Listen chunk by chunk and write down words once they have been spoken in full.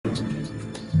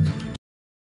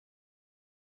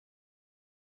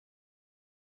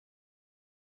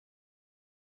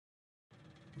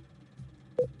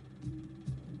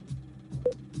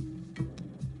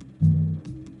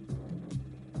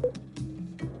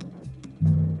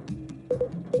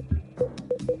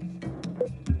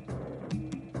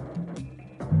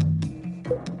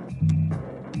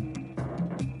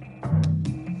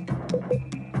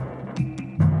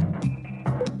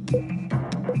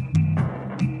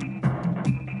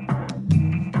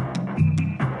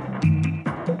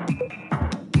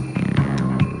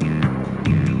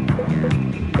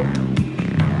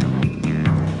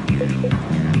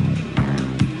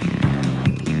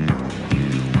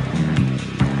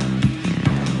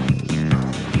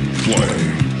way.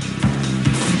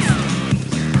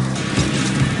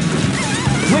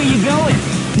 Where you going,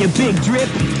 you big drip?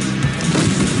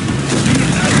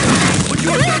 What you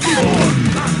attacking on?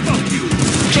 Fuck you!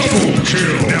 Double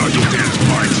kill! Now you dance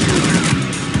my tune.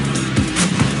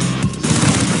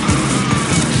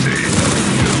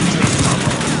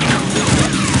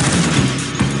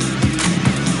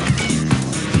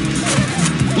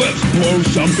 Let's blow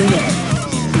something up.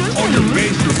 All your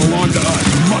base will belong to us,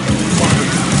 motherfucker.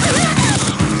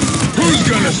 Who's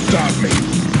gonna stop me?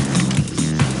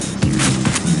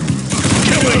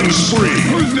 Killing spree.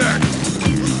 Who's next?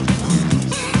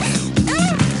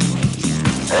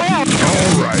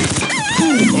 All right.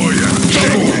 Oh yeah,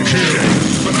 double kill.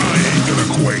 But I ain't gonna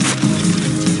quake.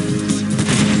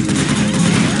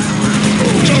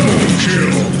 Double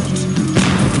kill.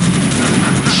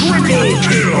 Triple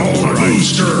kill.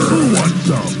 Booster. Who wants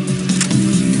some?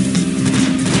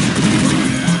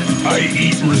 I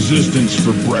eat resistance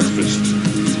for breakfast.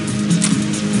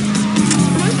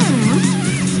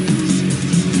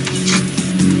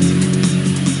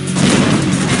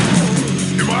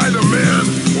 Am I the man,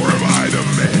 or am I the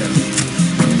man?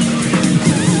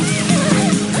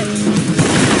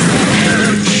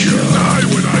 Headshot. Die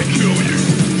when I kill you.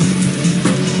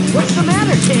 What's the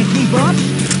matter? Can't keep up?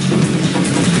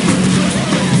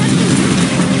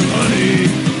 Honey,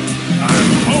 I'm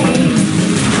home.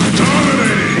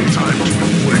 Dominating. Time to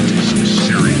inflict some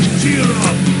serious. Cheer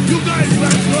up. You guys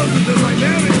got closer than my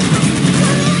marriage.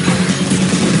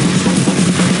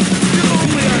 If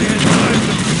only I had time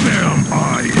to... Damn, I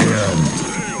am.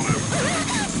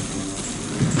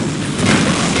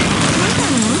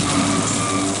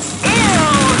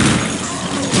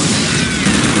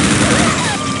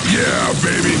 Yeah,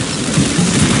 baby.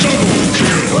 Double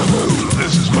kill.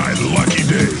 This is my lucky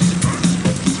day.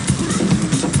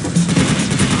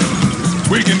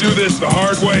 We can do this the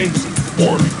hard way,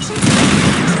 or...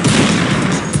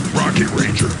 Rocket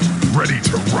Ranger, ready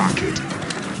to rocket.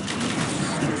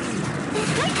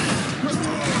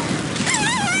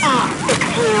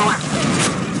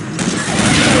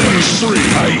 Killing spree.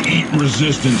 I eat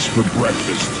resistance for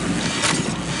breakfast.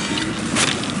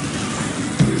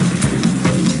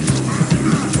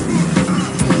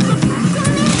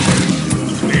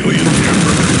 Alien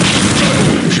hamburger.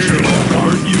 Double kill.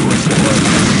 Aren't you a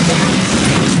celebrity?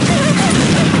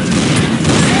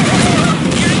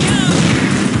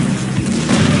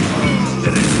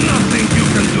 There is nothing you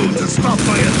can do to stop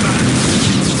my attack.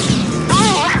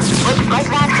 Oh, looks like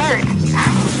that hurt.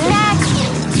 Next!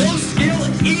 No skill,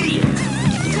 idiot!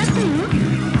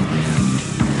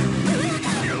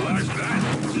 You like that?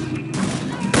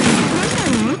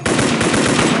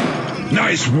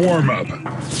 Nice warm-up.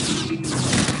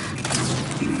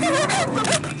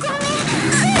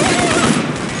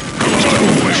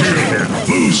 Double kill.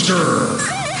 Booster.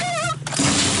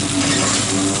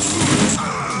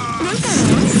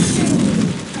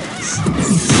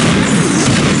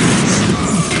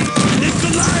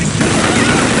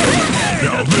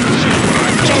 Now this is what I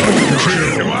call double kill.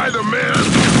 Am I the man,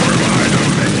 or am I the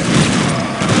man?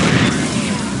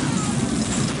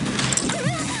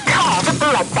 Call the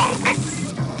blood bank.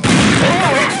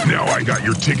 Now I got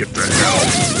your ticket to hell.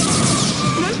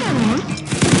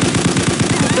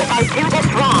 If I do this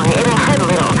wrong, it'll hurt a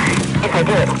little. If I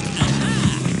do.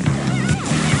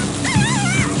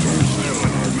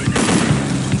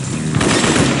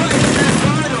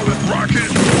 Rocket.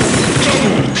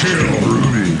 Double kill,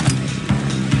 Ruby.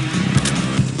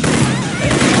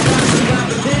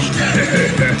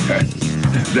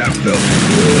 That felt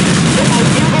good. If I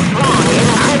do this wrong,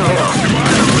 it'll hurt a little. Am I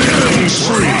the man?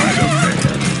 Free.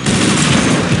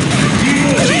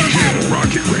 Multi-kill.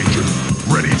 Rocket Ranger,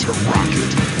 ready to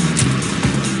rocket.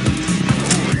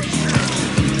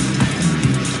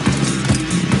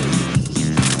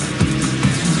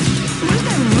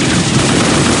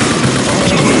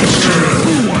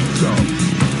 Who wants some?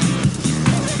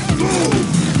 Boom!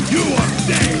 You are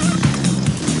dead!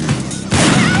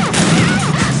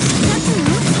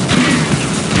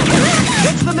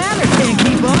 What's the matter? Can't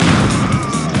keep up?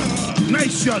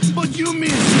 Nice shot, but you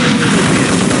missed.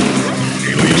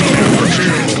 Alien camera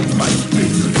kill. My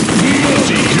favorite.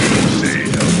 Multi-kill. Say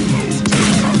hello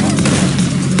to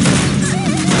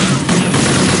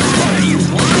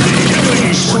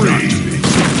killing spree.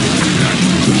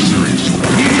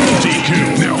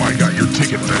 Multi-kill. Now I got your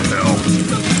ticket to hell.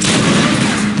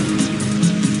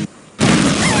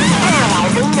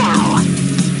 Sterilizing now.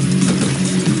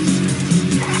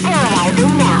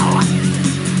 Sterilizing now.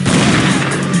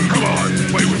 Come on,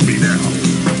 play with me now.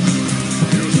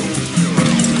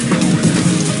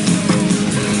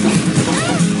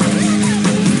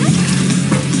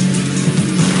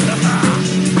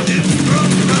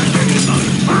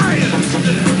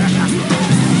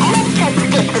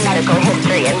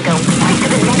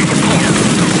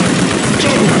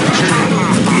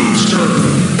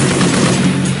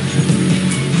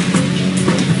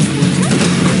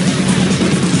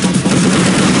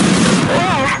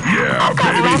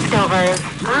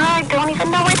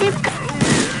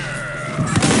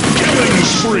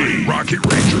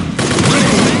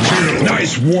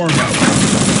 Nice warm-up.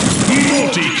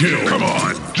 Multi-kill. Come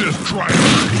on, just try to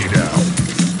hurt me now.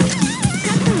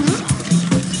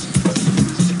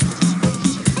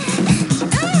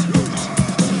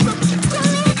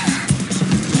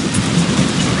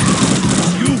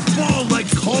 You fall like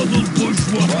coddled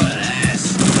bourgeois.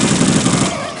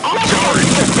 Sorry,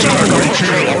 double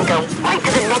kill. And go right to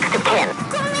the next of kin.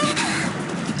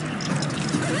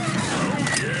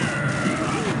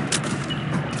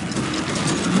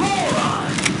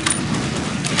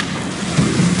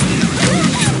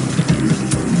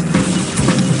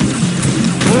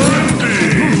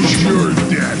 You're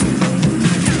dead.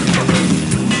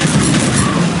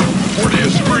 What are you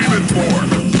screaming for?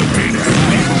 Ain't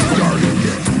hasn't even started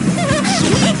yet.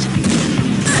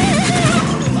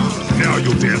 Now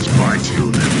you'll dance my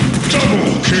tune.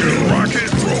 Double kill. Rock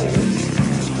and roll.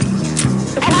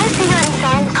 Can I see your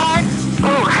insurance card?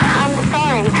 Oh, I'm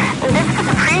sorry. This is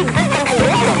a pre-existing condition.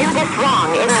 If I do this wrong,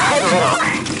 it'll hurt a little.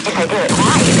 If I do it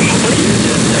right,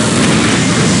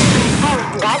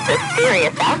 that's a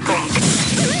serious outbreak.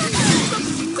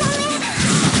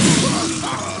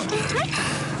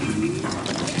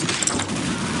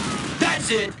 That's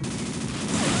it.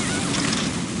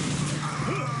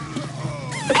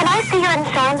 Can I see your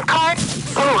insurance card?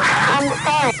 Oh, I'm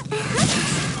sorry.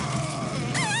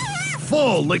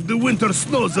 Fall like the winter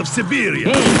snows of Siberia.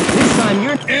 Hey, this time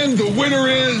you're... And the winner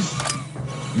is...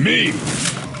 me.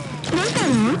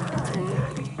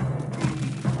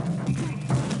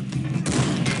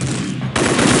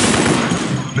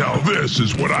 Now this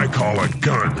is what I call a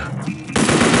gun.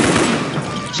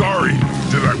 Sorry,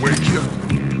 did I wake you?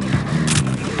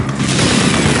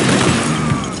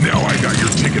 Now I got your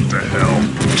ticket to hell.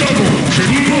 Double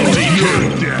kill.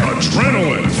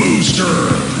 Adrenaline booster.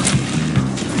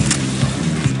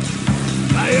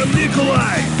 I am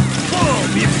Nikolai. Fall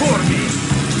before me.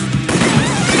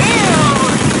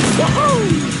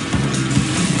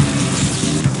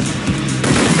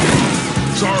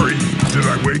 Sorry, did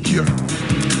I wake you?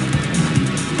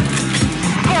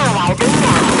 Sterilizing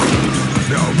now.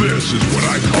 Now this is what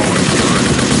I call a gun.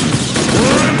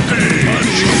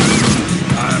 Rampage.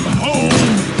 I'm home.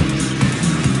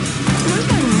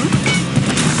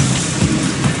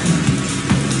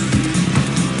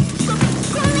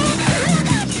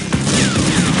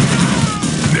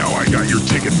 Now I got your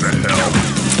ticket to hell.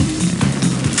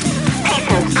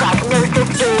 Patient's prognosis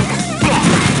is death.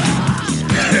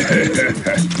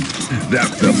 That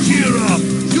felt... Cheer up.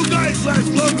 You guys last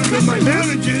longer than my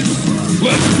marriages.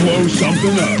 Let's blow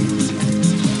something up.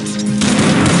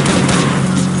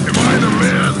 Am I the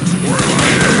man, or am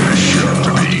I sure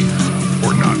to be,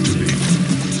 or not to be?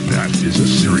 That is a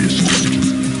serious question.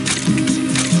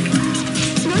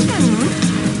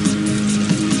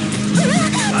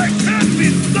 I can't be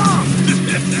stopped.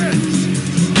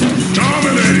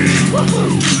 Dominating!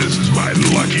 This is my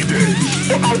lucky day.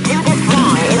 If I do this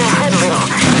wrong, it'll hurt a little.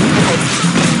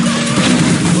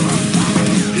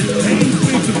 It pains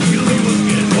me to kill you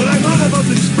again. What I love about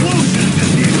explosions is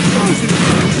the explosion.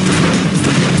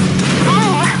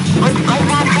 Oh, looks like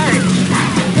that hurt.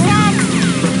 Next!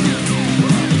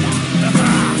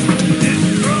 This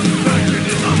drum factory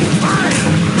is on fire.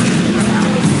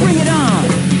 Bring it on.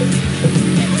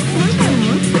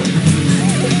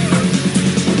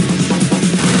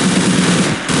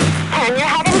 Turn your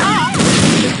head and go.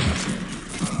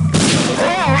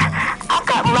 I've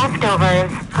got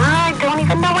leftovers. I don't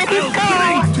even know where these go.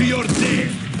 Straight to your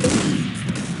death.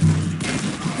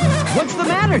 What's the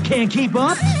matter? Can't keep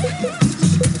up?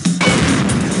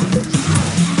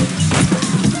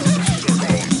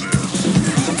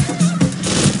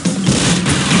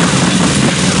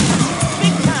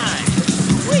 Big time.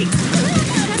 Sweet.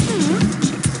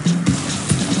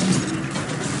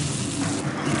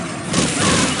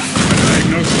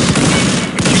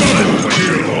 Double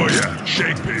kill, oh yeah.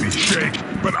 Shake, baby, shake.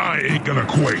 But I ain't gonna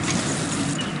quake.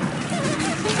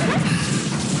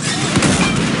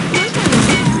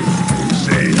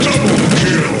 Say double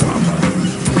kill.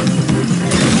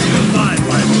 You're mine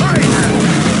by might.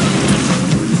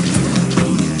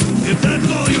 If that's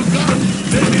all you got,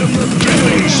 maybe I'm not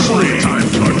Killing spree. Time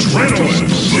to adrenaline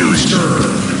booster.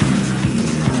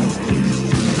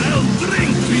 I'll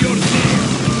drink to your death.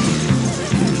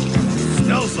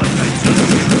 Smells like I just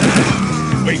did that.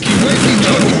 Wakey, wakey,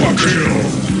 double kill.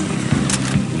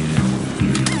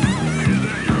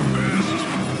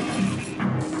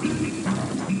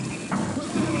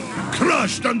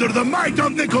 Crushed under the might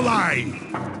of Nikolai.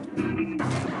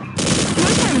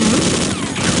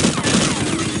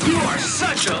 You are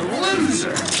such a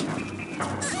loser.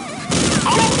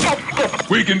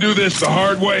 We can do this the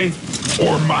hard way,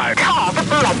 or my... Call the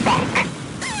blood bank.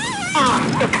 Oh,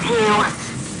 you.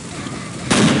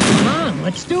 Come on,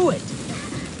 let's do it.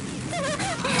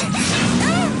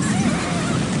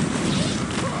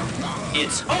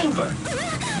 It's over.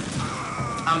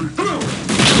 I'm through.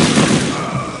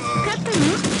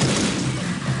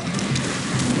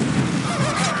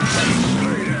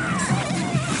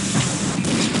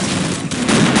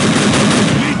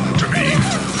 To me,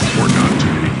 or not to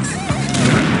me.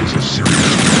 That is a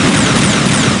serious question.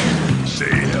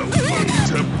 Say hello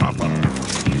to Papa.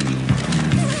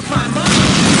 My mom.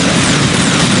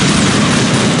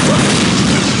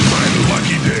 This is my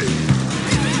lucky day.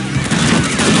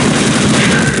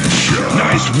 Headshot.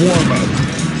 Nice warm-up.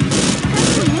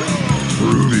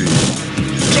 Groovy.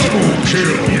 Double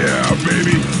kill. Yeah,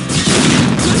 baby.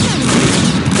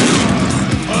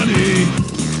 Honey,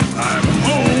 I'm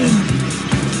home.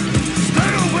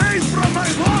 Stay away from my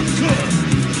vodka!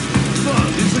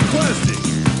 But it's a question.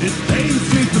 It pains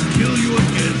me to kill you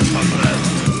again, comrade.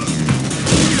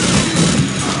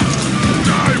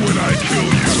 Die when I kill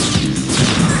you.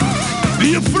 Be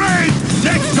afraid!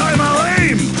 Next time I'll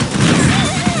aim!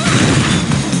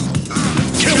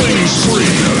 Killing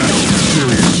spree. Now that's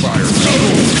serious fire.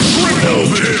 Triple kill.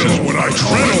 This is what I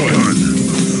call a gun.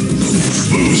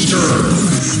 Booster.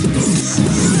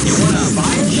 You wanna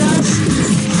buy a shot?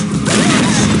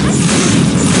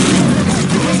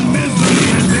 Your misery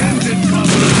has ended,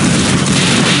 comrade!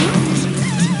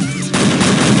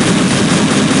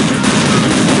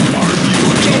 Are you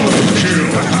double kill?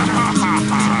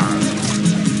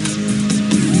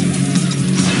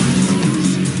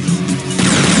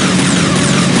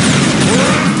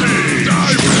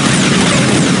 Die when I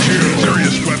kill.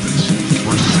 Serious weapons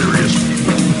for serious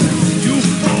people. You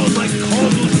fall like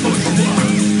cold bourgeois!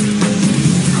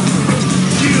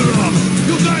 Cheer up!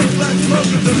 You guys last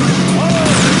longer than my whole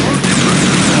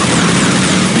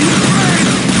Be afraid!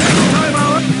 Next time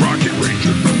I'll... Rocket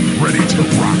Ranger, ready to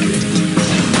rocket.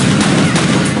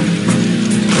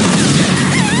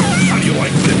 How do you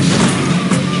like this?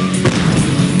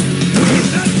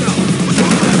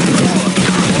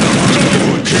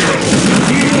 Double kill.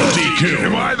 Multi-kill.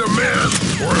 Am I the man,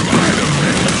 or am I the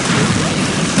man?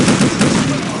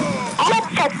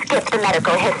 Let's just skip the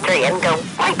medical history and go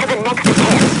right to the next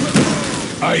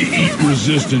attempt. I eat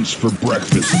resistance for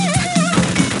breakfast.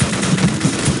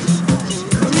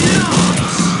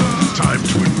 Time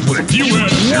to inflict. You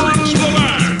have won the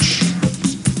land.